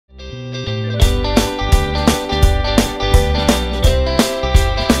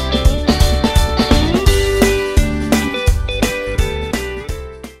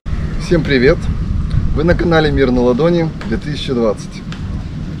Всем привет! Вы на канале Мир на Ладони 2020.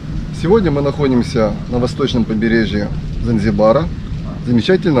 Сегодня мы находимся на восточном побережье Занзибара, в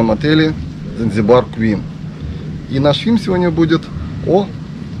замечательном отеле Занзибар Queen. И наш фильм сегодня будет о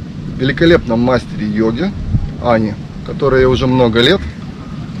великолепном мастере йоги Ане, которая уже много лет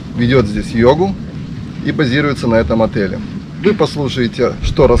ведет здесь йогу и базируется на этом отеле. Вы послушаете,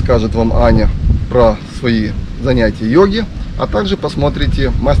 что расскажет вам Аня про свои занятия йоги, а также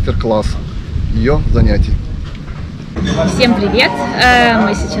посмотрите мастер-класс ее занятий. Всем привет!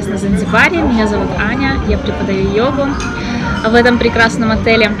 Мы сейчас на Занзибаре. Меня зовут Аня, я преподаю йогу в этом прекрасном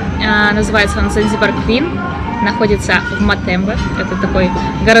отеле. Называется он Занзибар Queen. Находится в Мтенде, это такой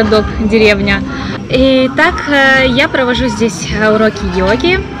городок, деревня. И так я провожу здесь уроки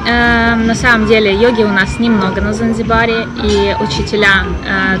йоги. На самом деле йоги у нас немного на Занзибаре, и учителя,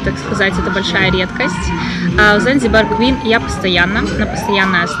 так сказать, это большая редкость. В Занзибар Queen я постоянно, на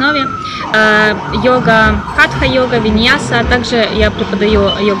постоянной основе. Йога, хатха-йога, виньяса, также я преподаю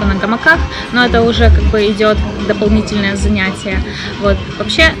йогу на гамаках, но это уже как бы идет дополнительное занятие. Вот.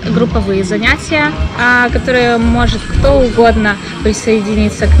 Вообще групповые занятия, которые может кто угодно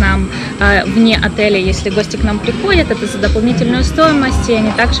присоединиться к нам вне отеля, если гости к нам приходят, это за дополнительную стоимость, и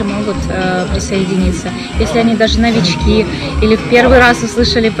они также могут присоединиться. Если они даже новички или в первый раз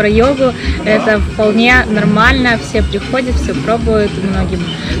услышали про йогу, это вполне нормально, все приходят, все пробуют,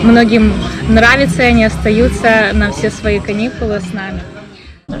 многим нравится, и они остаются на все свои каникулы с нами.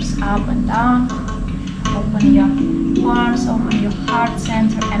 Up and down. Open your arms, open your heart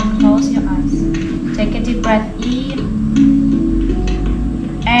center and close your eyes. Take a deep breath in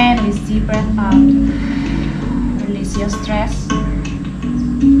and with deep breath out. Release your stress.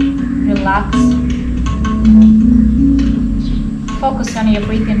 Relax. Focus on your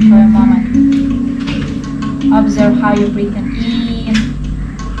breathing for a moment. Observe how you're breathing in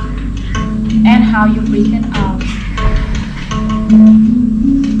and how you're breathing out.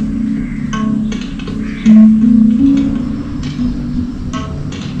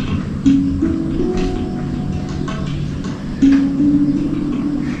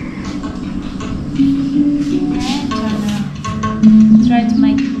 Try to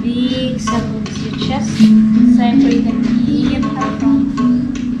make a big circle with your chest. Same breathing in,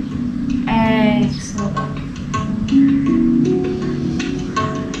 exhale.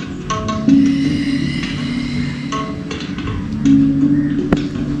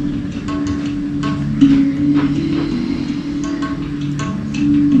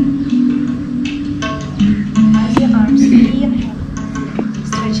 As your arms inhale,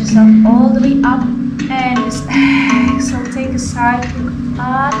 stretch yourself all the way up. And just exhale, take a side look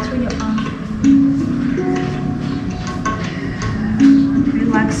up through your arm.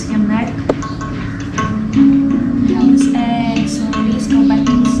 Relax your neck. Now just exhale, please go back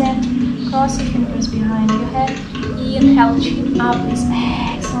to the center. Cross your fingers behind your head. Inhale, chin up, please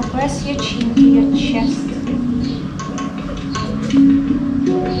exhale, press your chin to your chest.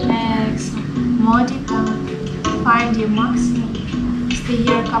 Exhale, more deep down. Find your maximum. Stay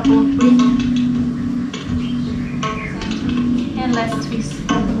here a couple of breaths. And let's twist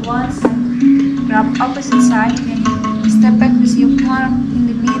over one side. Grab opposite side again. Step back with your palm in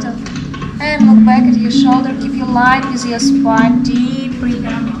the middle. And look back at your shoulder. Keep your line with your spine. Deep breathe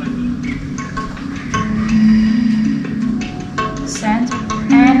in. Center.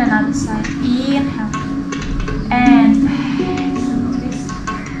 And another side. Inhale. And exhale. Twist.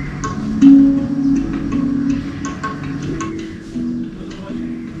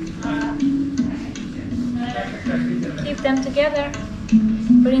 Keep them together.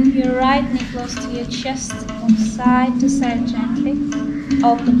 Bring your right knee close to your chest. Move side to side gently.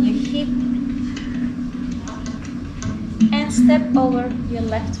 Open your hip. And step over your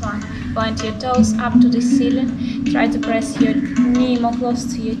left one. Point your toes up to the ceiling. Try to press your knee more close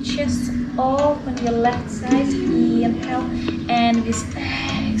to your chest. Open your left side. Inhale. And with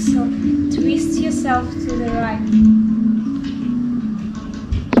exhale, twist yourself to the right.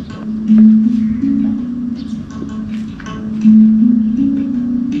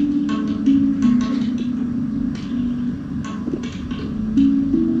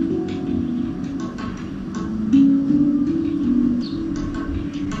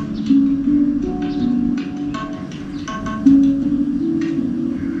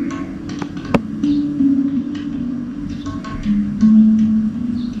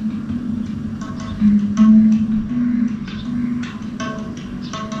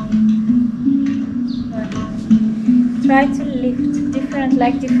 Try to lift different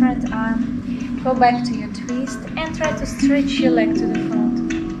leg, different arm. Go back to your twist and try to stretch your leg to the front.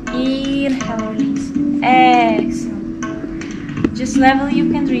 Inhale, release. Exhale. Just level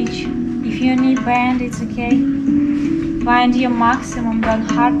you can reach. If you need bend, it's okay. Find your maximum, don't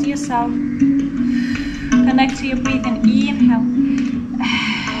hurt yourself. Connect to your breathing. Inhale.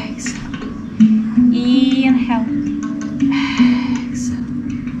 Exhale. Inhale. Exhale.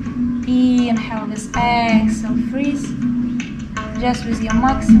 Inhale with exhale. Freeze. Just with your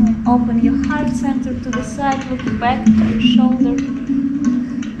maximum. Open your heart center to the side. Look back to your shoulder.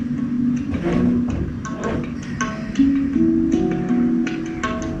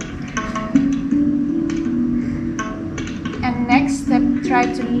 Next step, try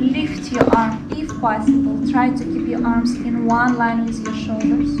to lift your arm if possible. Try to keep your arms in one line with your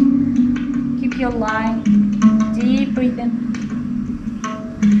shoulders. Keep your line. Deep breathing.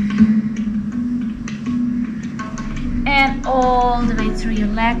 And all the way through your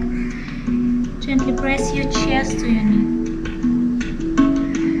leg. Gently press your chest to your knee.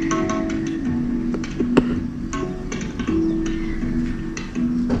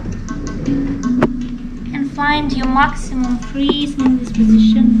 Find your maximum freeze in this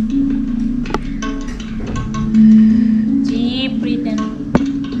position. Deep breathing.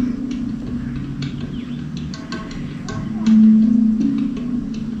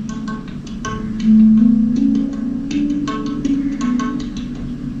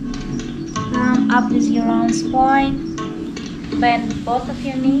 Come up with your own spine. Bend both of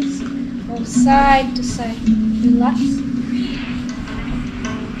your knees. Move side to side. Relax.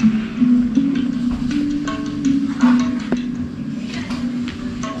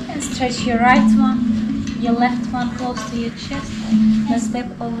 Stretch your right one, your left one close to your chest. Now step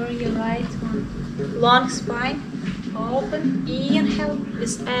over your right one. Long spine, open, inhale,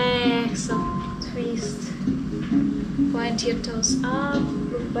 with exhale, twist. Point your toes up,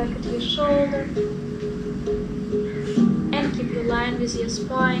 look back at your shoulder. And keep your line with your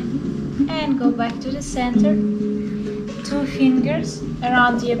spine. And go back to the center. 2 fingers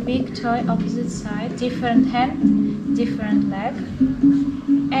around your big toe, opposite side. Different hand, different leg.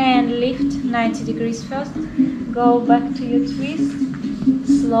 And lift 90 degrees first. Go back to your twist.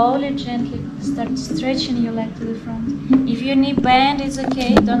 Slowly, gently start stretching your leg to the front. If you need bend, it's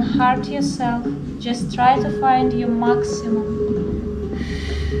okay. Don't hurt yourself. Just try to find your maximum.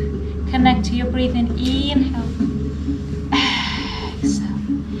 Connect to your breathing. Inhale. Exhale.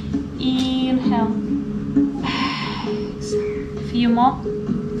 Inhale. Exhale. A few more.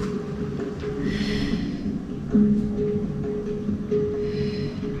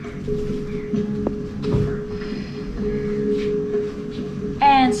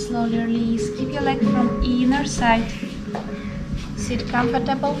 Slowly release. Keep your leg from inner side. Sit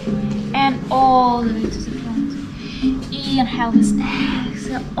comfortable and all the way to the front. Inhale with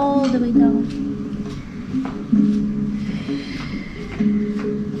exhale all the way down.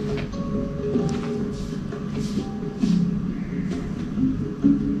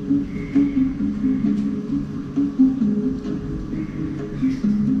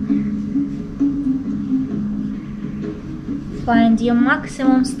 Find your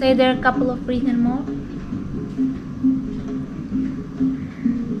maximum, stay there a couple of breathing more.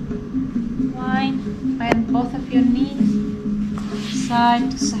 Fine. Bend both of your knees,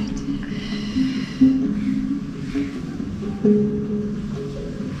 side to side.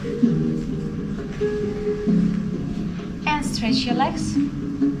 And stretch your legs.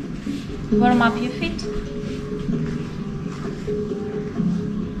 Warm up your feet.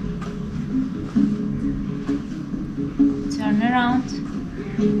 Turn around.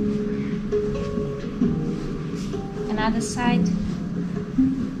 Another side.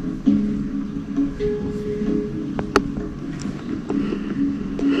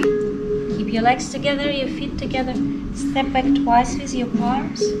 Keep your legs together, your feet together. Step back twice with your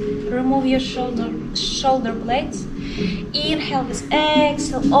palms. Remove your shoulder blades. Inhale with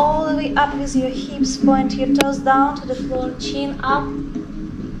exhale all the way up with your hips. Point your toes down to the floor, chin up.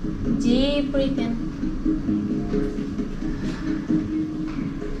 Deep breathing.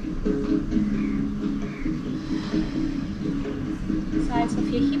 Sides of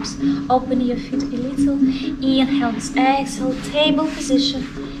your hips. Open your feet a little. Inhale with exhale, table position.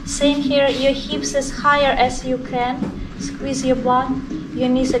 Same here, your hips as higher as you can. Squeeze your butt. Your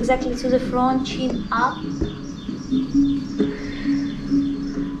knees exactly to the front, chin up.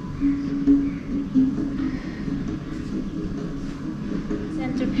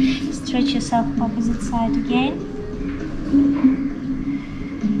 Center. Stretch yourself opposite side again.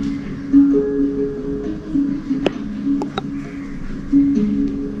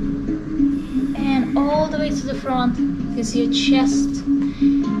 And all the way to the front is your chest,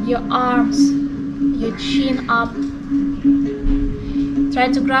 your arms, your chin up. Try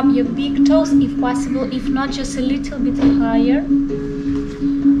to grab your big toes if possible, if not just a little bit higher.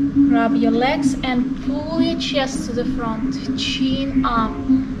 Grab your legs and pull your chest to the front, chin up.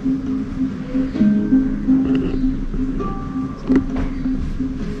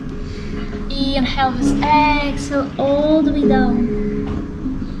 Inhale, exhale all the way down.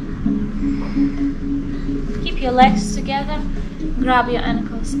 Keep your legs together, grab your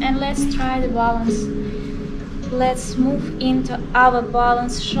ankles, and let's try the balance. Let's move into our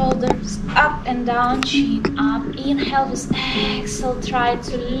balance, shoulders up and down, chin up. Inhale, exhale, try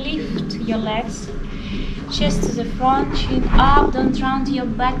to lift your legs. Chest to the front, chin up, don't round your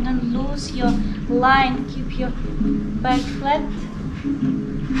back, don't lose your line, keep your back flat.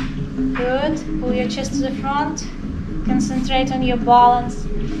 Good, pull your chest to the front, concentrate on your balance,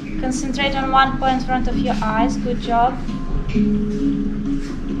 concentrate on one point in front of your eyes, good job.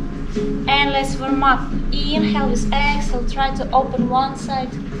 And let's warm up. Inhale with exhale, try to open one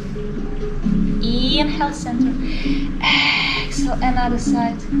side. Inhale, center. Exhale, another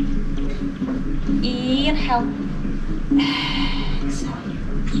side. Inhale. Exhale.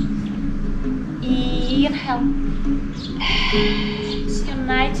 Inhale. Exhale,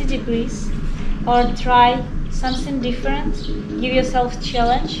 90 degrees. Or try something different. Give yourself a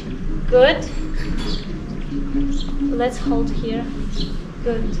challenge. Good. Let's hold here.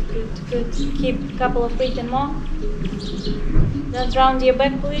 Good, good, good. Keep a couple of breaths and more. Don't round your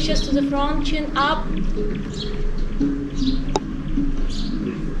back, pull your chest to the front, chin up.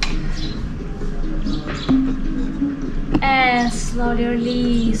 And slowly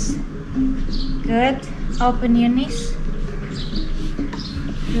release. Good. Open your knees.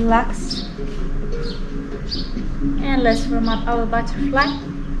 Relax. And let's warm up our butterfly.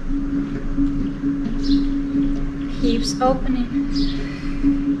 Hips opening.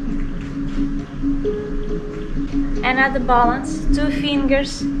 Another balance, 2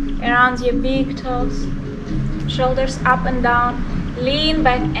 fingers around your big toes, shoulders up and down, lean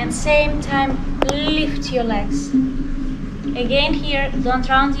back and same time lift your legs. Again here, don't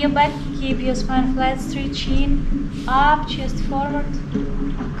round your back, keep your spine flat, straight chin, up, chest forward.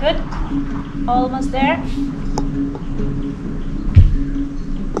 Good, almost there.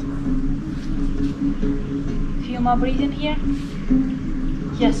 Few more breathing here.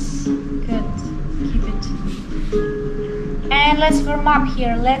 Yes, good, keep it. And let's warm up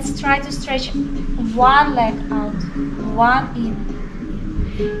here. Let's try to stretch one leg out, one in.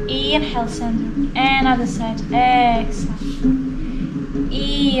 Inhale, center, and other side. Exhale.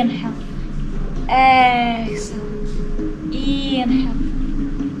 Inhale. Exhale. Inhale.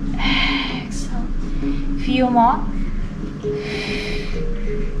 Exhale. Few more.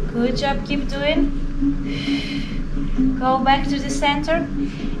 Good job. Keep doing. Go back to the center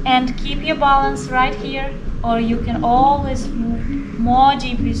and keep your balance right here. Or you can always move more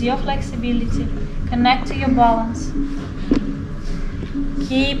deep with your flexibility. Connect to your balance.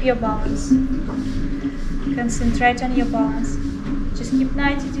 Keep your balance. Concentrate on your balance. Just keep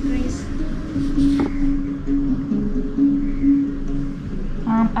 90 degrees.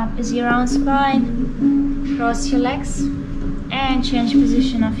 Arm up is your round spine. Cross your legs and change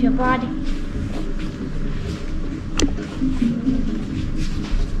position of your body.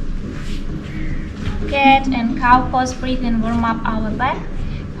 Cat and cow pose, breathe and warm up our back.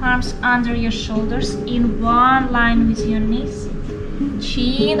 Arms under your shoulders in one line with your knees.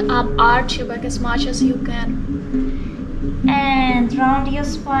 Chin up, arch your back as much as you can. And round your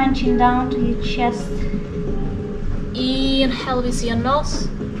spine, chin down to your chest. Inhale with your nose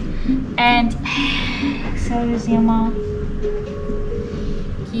and exhale with your mouth.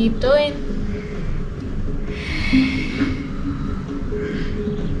 Keep doing.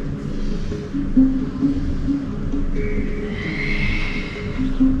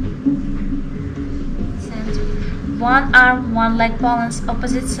 One arm, one leg balance,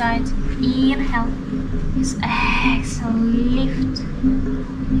 opposite side. Inhale. Use exhale, lift.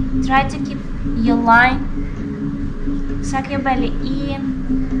 Try to keep your line. Suck your belly in.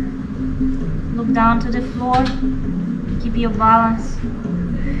 Look down to the floor. Keep your balance.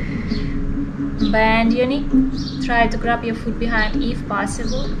 Bend your knee. Try to grab your foot behind if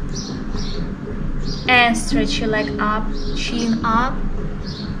possible. And stretch your leg up, chin up.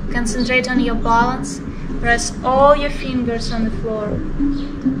 Concentrate on your balance. Press all your fingers on the floor.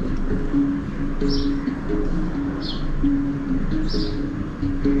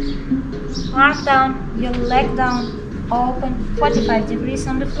 Arm down, your leg down, open 45 degrees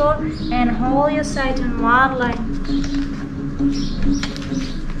on the floor and hold your side in one line.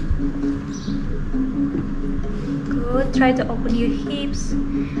 Good, try to open your hips,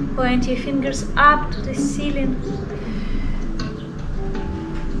 point your fingers up to the ceiling.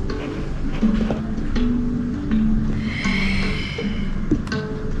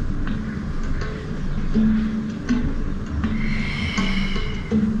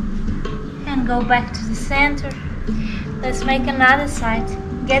 go back to the center. Let's make another side.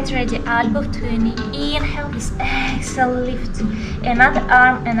 Get ready, elbow to your knee. Inhale, with exhale, lift. Another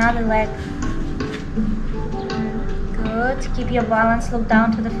arm, another leg. Good. Keep your balance, look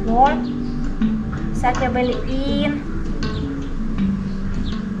down to the floor. Suck your belly in.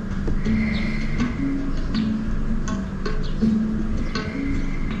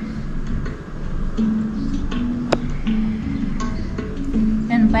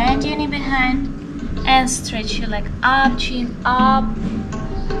 Then bend your knee behind and stretch your leg up, chin up.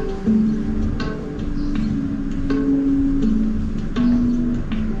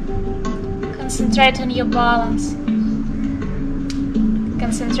 Concentrate on your balance.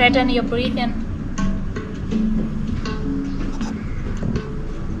 Concentrate on your breathing.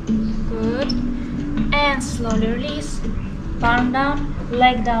 Good. And slowly release. Palm down,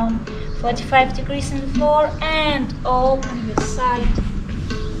 leg down. 45 degrees on the floor and open your side.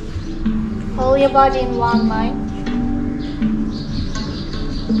 Hold your body in one line.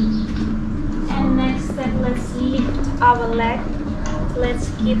 And next step, let's lift our leg. Let's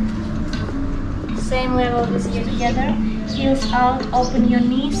keep same level with you together. Heels out, open your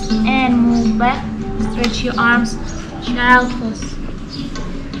knees and move back. Stretch your arms, child pose.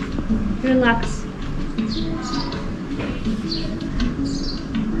 Relax.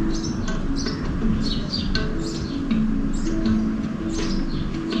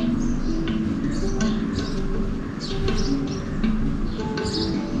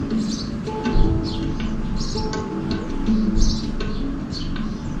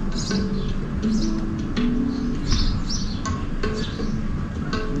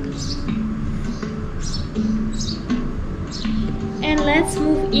 Let's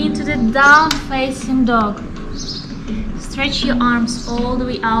move into the down facing dog. Stretch your arms all the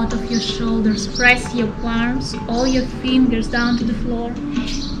way out of your shoulders. Press your palms or your fingers down to the floor.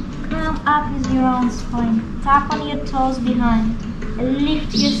 Come up with your own spine. Tap on your toes behind.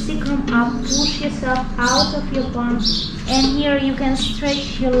 Lift your sacrum up. Push yourself out of your palms. And here you can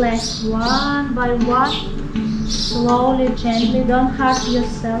stretch your legs one by one. Slowly, gently. Don't hurt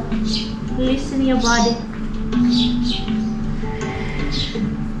yourself. Listen your body.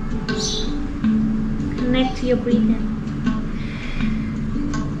 Connect to your breathing.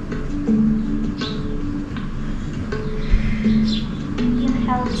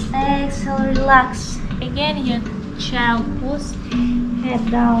 Inhale, exhale, relax. Again, your child pose,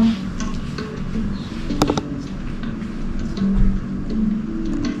 head down.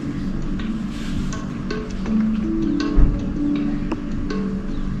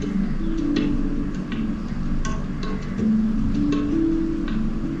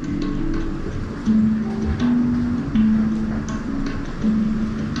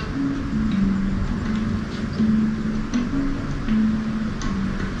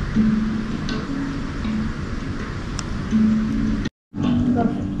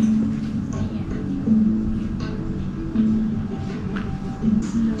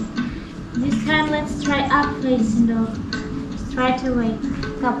 This time let's try up facing dog. Straight away.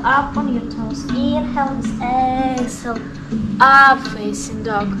 Come up on your toes. Inhale, exhale. Up facing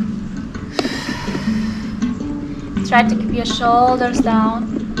dog. Try to keep your shoulders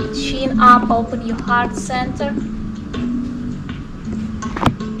down. Chin up, open your heart center.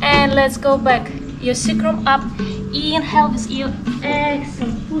 And let's go back. Your sacrum up. Inhale with your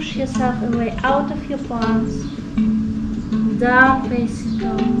exhale. Push yourself away out of your palms. Down facing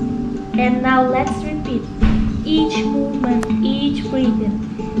dog. And now let's repeat each movement, each breathing.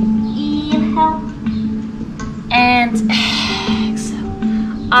 Inhale and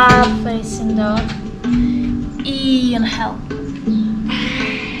exhale. Up facing dog. Inhale.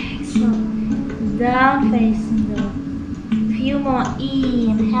 Exhale. Down facing dog. Few more.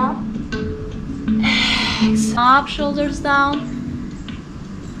 Inhale. Exhale. Up, shoulders down.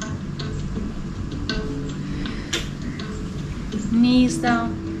 Knees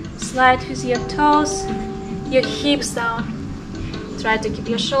down. Slide with your toes, your hips down. Try to keep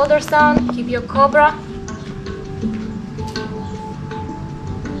your shoulders down, keep your cobra.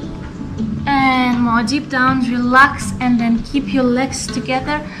 And more deep down, relax and then keep your legs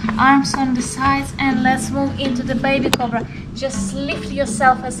together, arms on the sides, and let's move into the baby cobra. Just lift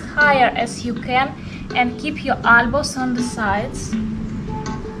yourself as higher as you can and keep your elbows on the sides.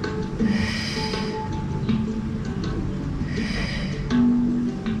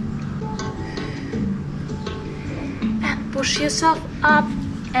 Push yourself up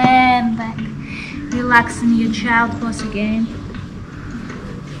and back. Relax in your child pose again.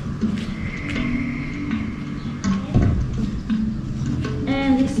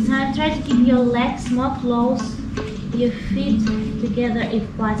 And this time try to keep your legs more close, your feet together if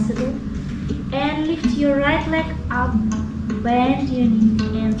possible. And lift your right leg up, bend your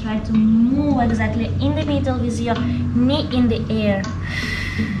knee and try to move exactly in the middle with your knee in the air.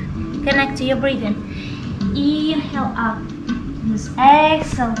 Connect to your breathing. Inhale up. Just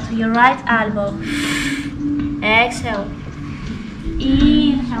exhale to your right elbow. Exhale.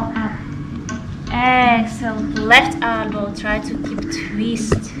 Inhale up. Exhale. Left elbow. Try to keep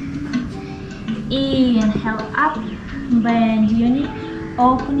twist. Inhale up. Bend your knee.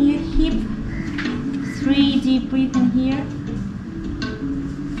 Open your hip. 3 deep breath in here.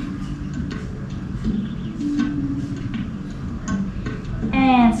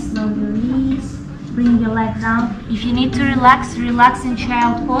 And slowly release. Bring your leg down. If you need to relax, relax in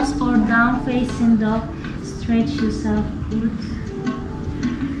child pose or down facing dog. Stretch yourself. Good.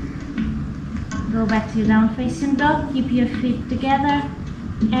 Go back to your down facing dog. Keep your feet together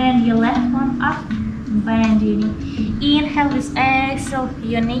and your left one up. Bend your knee. Inhale with exhale,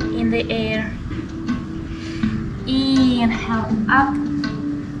 your knee in the air. Inhale up.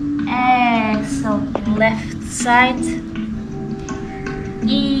 Exhale, left side.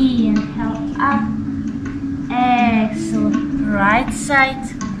 Inhale up. Exhale, right side.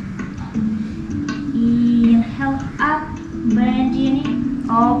 Inhale up. Bend your knee.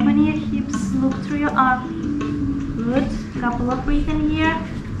 Open your hips. Look through your arm. Good. Couple of breaths in here.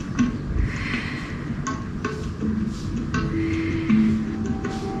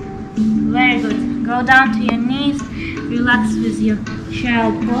 Very good. Go down to your knees. Relax with your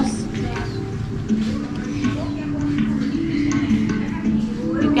child pose.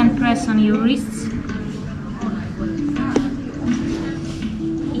 You can press on your wrists.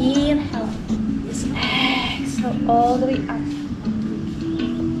 Inhale. Exhale all the way up.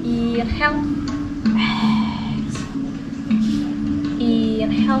 Inhale. Exhale.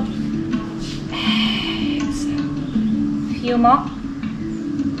 Inhale. Exhale. Few more.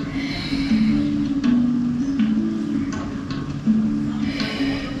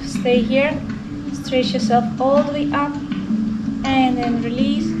 Stay here, stretch yourself all the way up and then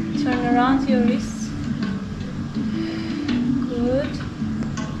release, turn around your wrists. Good.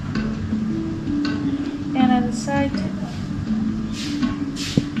 And other side.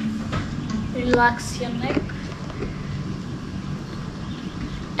 Relax your neck.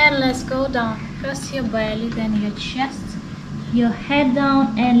 And let's go down. First your belly, then your chest, your head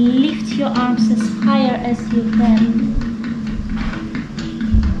down and lift your arms as higher as you can.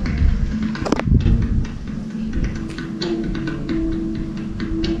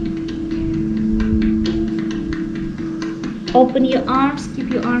 Open your arms, keep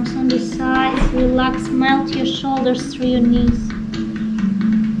your arms on the sides, relax, melt your shoulders through your knees.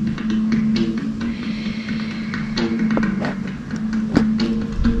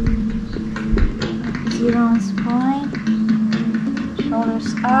 Zero on spine,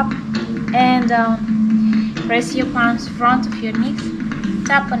 shoulders up and down. Press your palms in front of your knees,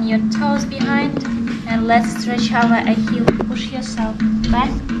 tap on your toes behind and let's stretch over a heel. Push yourself back,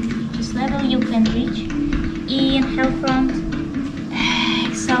 this level you can reach. Inhale front,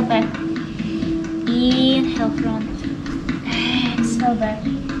 exhale back. Inhale front, exhale back.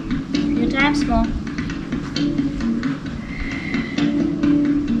 Few times more.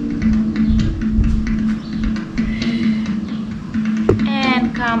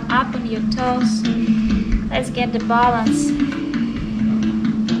 And come up on your toes. Let's get the balance.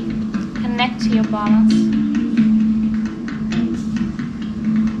 Connect to your balance.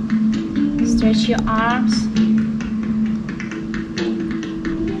 Stretch your arms.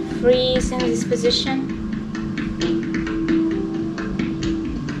 Freeze in this position.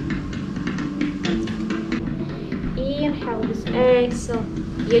 Inhale with exhale.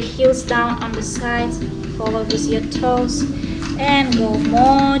 Your heels down on the sides. Follow with your toes. And go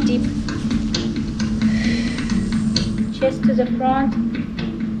more deep. Chest to the front.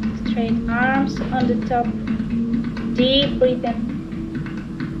 Straight arms on the top. Deep breathing.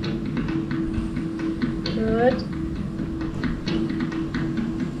 Good.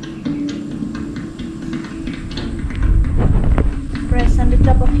 Press on the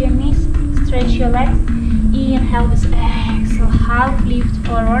top of your knees. Stretch your legs. Inhale with exhale. Half lift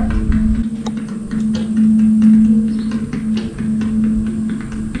forward.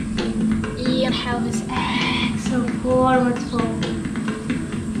 Inhale with exhale. Forward fold.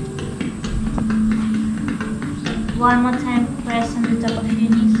 One more time. Press on the top of your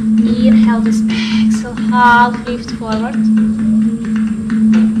knees. Inhale with exhale. Half lift forward.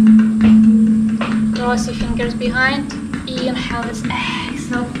 Cross your fingers behind. Inhale with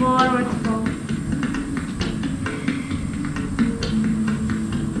exhale. Forward fold.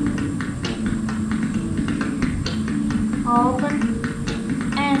 Open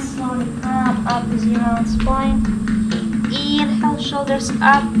and slowly come shoulders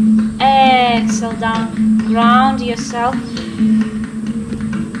up. Exhale down. Ground yourself.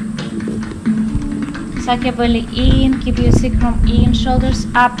 Suck your belly in. Keep your sacrum in. Shoulders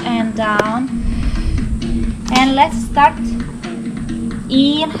up and down. And let's start.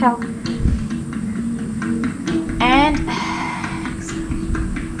 Inhale. And exhale.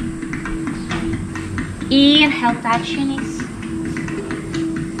 Inhale, touch your knees.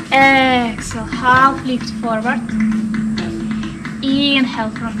 Exhale, half lift forward.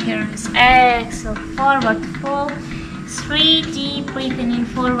 Inhale from here. Exhale, forward fold. 3 deep breathing in,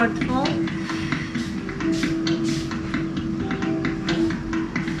 forward fold.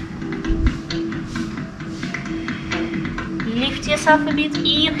 Lift yourself a bit.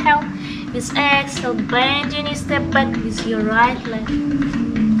 Inhale. With exhale, bend your knee, step back with your right leg.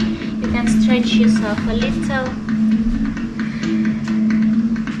 You can stretch yourself a little.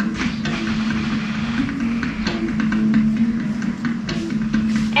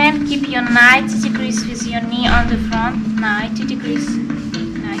 And keep your 90 degrees with your knee on the front. 90 degrees.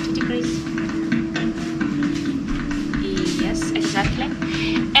 90 degrees. Yes, exactly.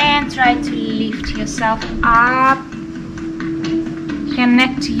 And try to lift yourself up.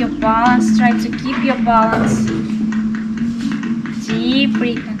 Connect to your balance. Try to keep your balance. Deep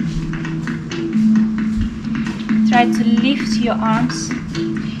breathing. Try to lift your arms.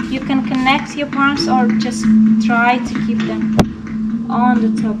 You can connect your palms or just try to keep them on the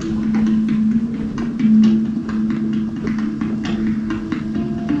top.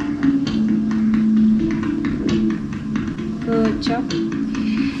 Good job.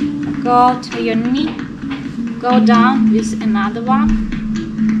 Go to your knee. Go down with another one.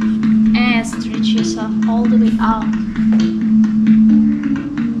 And stretch yourself all the way out.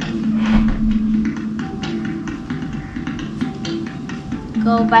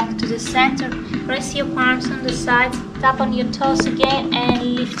 Go back to the center. Press your palms on the sides. Tap on your toes again and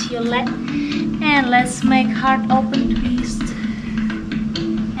lift your leg. And let's make heart open twist.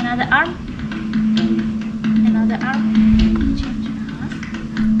 Another arm. Another arm. Change arm.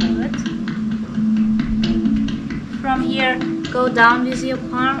 Good. From here, go down with your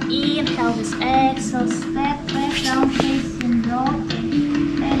palm. Inhale with exhale. Step back down, facing dog. A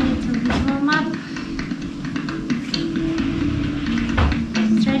little bit warm up.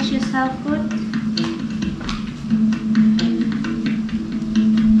 Stretch yourself good.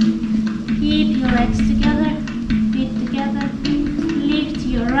 Keep your legs together, feet together. Lift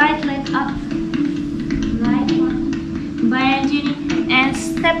your right leg up. Right one. Bend your knee and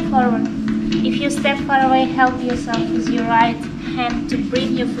step forward. If you step far away, help yourself with your right hand to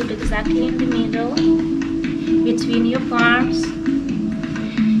bring your foot exactly in the middle, between your palms.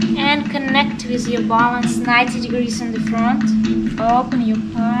 And connect with your balance, 90 degrees in the front. Open your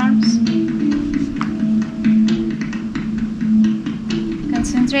palms.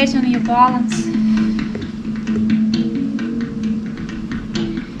 Concentrate on your balance.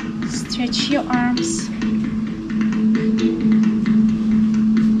 Stretch your arms.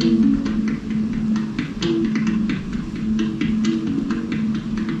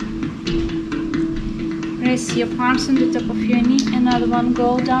 Press your palms on the top of your knee. Another one,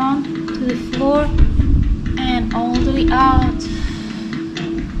 go down to the floor and all the way out.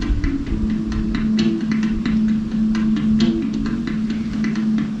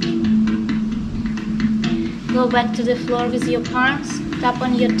 Go back to the floor with your palms. Tap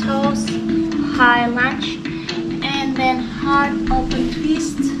on your toes. High lunge. And then heart open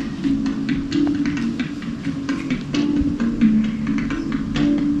twist.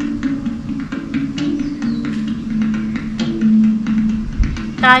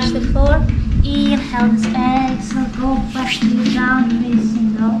 Touch the floor. Inhale with exhale. Go back to your down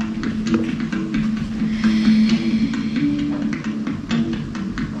facing dog.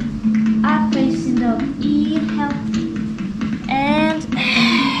 Up facing dog. Inhale and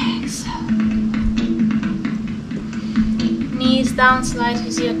exhale. Knees down, slide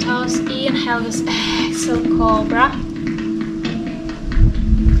with your toes. Inhale with exhale, cobra.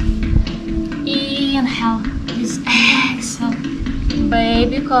 Inhale with exhale,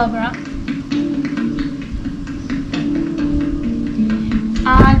 baby cobra.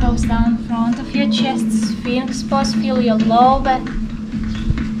 Eyebrows down front of your chest. Sphinx pose. Feel your low back.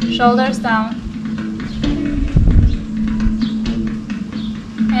 Shoulders down.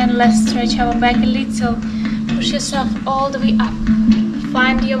 And let's stretch our back a little. Push yourself all the way up.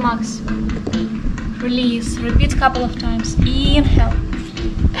 Find your max. Release. Repeat a couple of times. Inhale.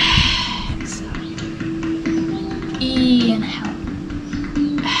 Exhale. Inhale.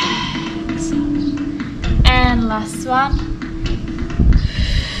 Exhale. And last one.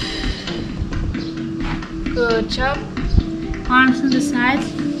 Good job. Arms on the sides.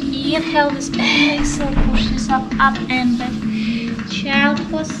 Inhale this exhale, push yourself up and back. Child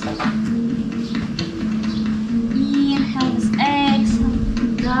pose. Inhale this exhale,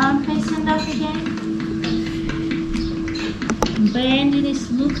 down facing dog again. Bend your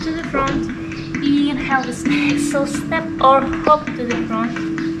knees, look to the front. Inhale this exhale, step or hop to the front.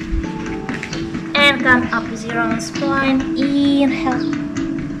 And come up with your own spine. Inhale.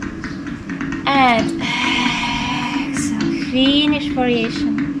 And exhale. Finish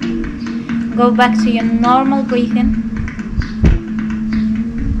variation. Go back to your normal breathing.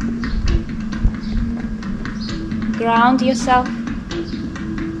 Ground yourself.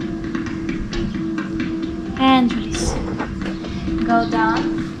 And release. Go down.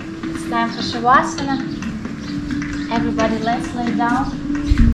 It's time for Shavasana. Everybody, let's lay down.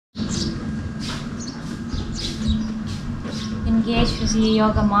 Engage with your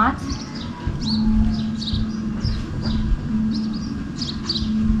yoga mat.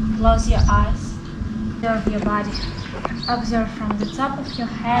 Close your eyes. Observe your body. Observe from the top of your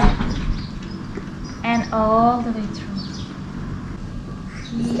head and all the way through.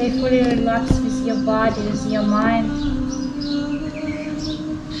 Stay fully relaxed with your body, with your mind.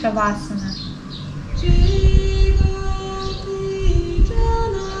 Shavasana.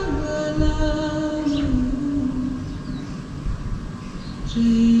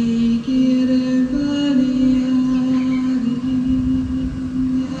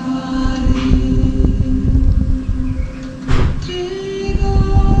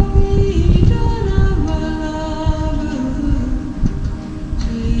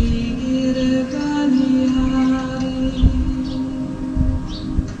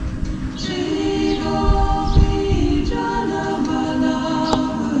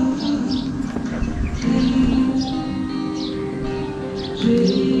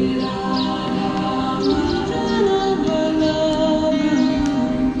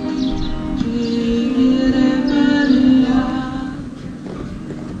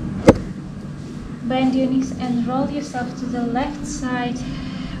 Bend your knees and roll yourself to the left side,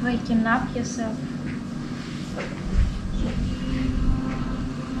 waking up yourself.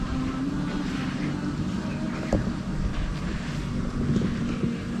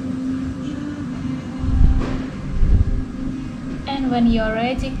 And when you're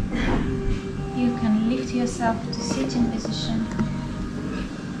ready, you can lift yourself to sitting position.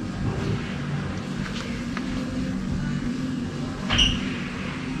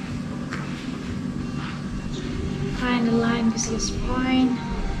 Find a line with your spine.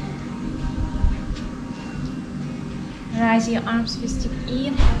 Raise your arms with deep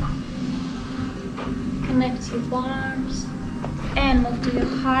inhale. Connect your arms and move to your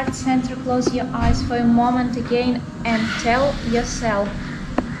heart center. Close your eyes for a moment again and tell yourself,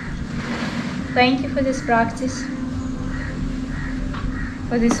 thank you for this practice,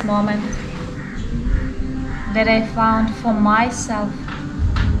 for this moment that I found for myself.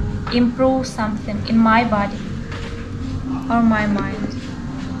 Improve something in my body or my mind.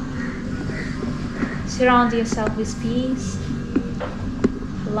 Surround yourself with peace,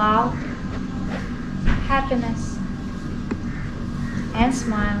 love, happiness, and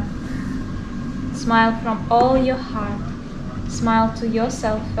smile. Smile from all your heart. Smile to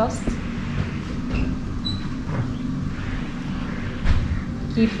yourself first.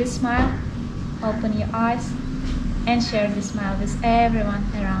 Keep the smile, open your eyes, and share the smile with everyone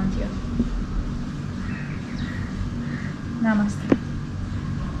around you. Namaste.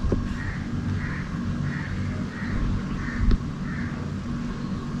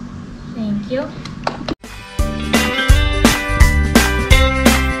 Thank you.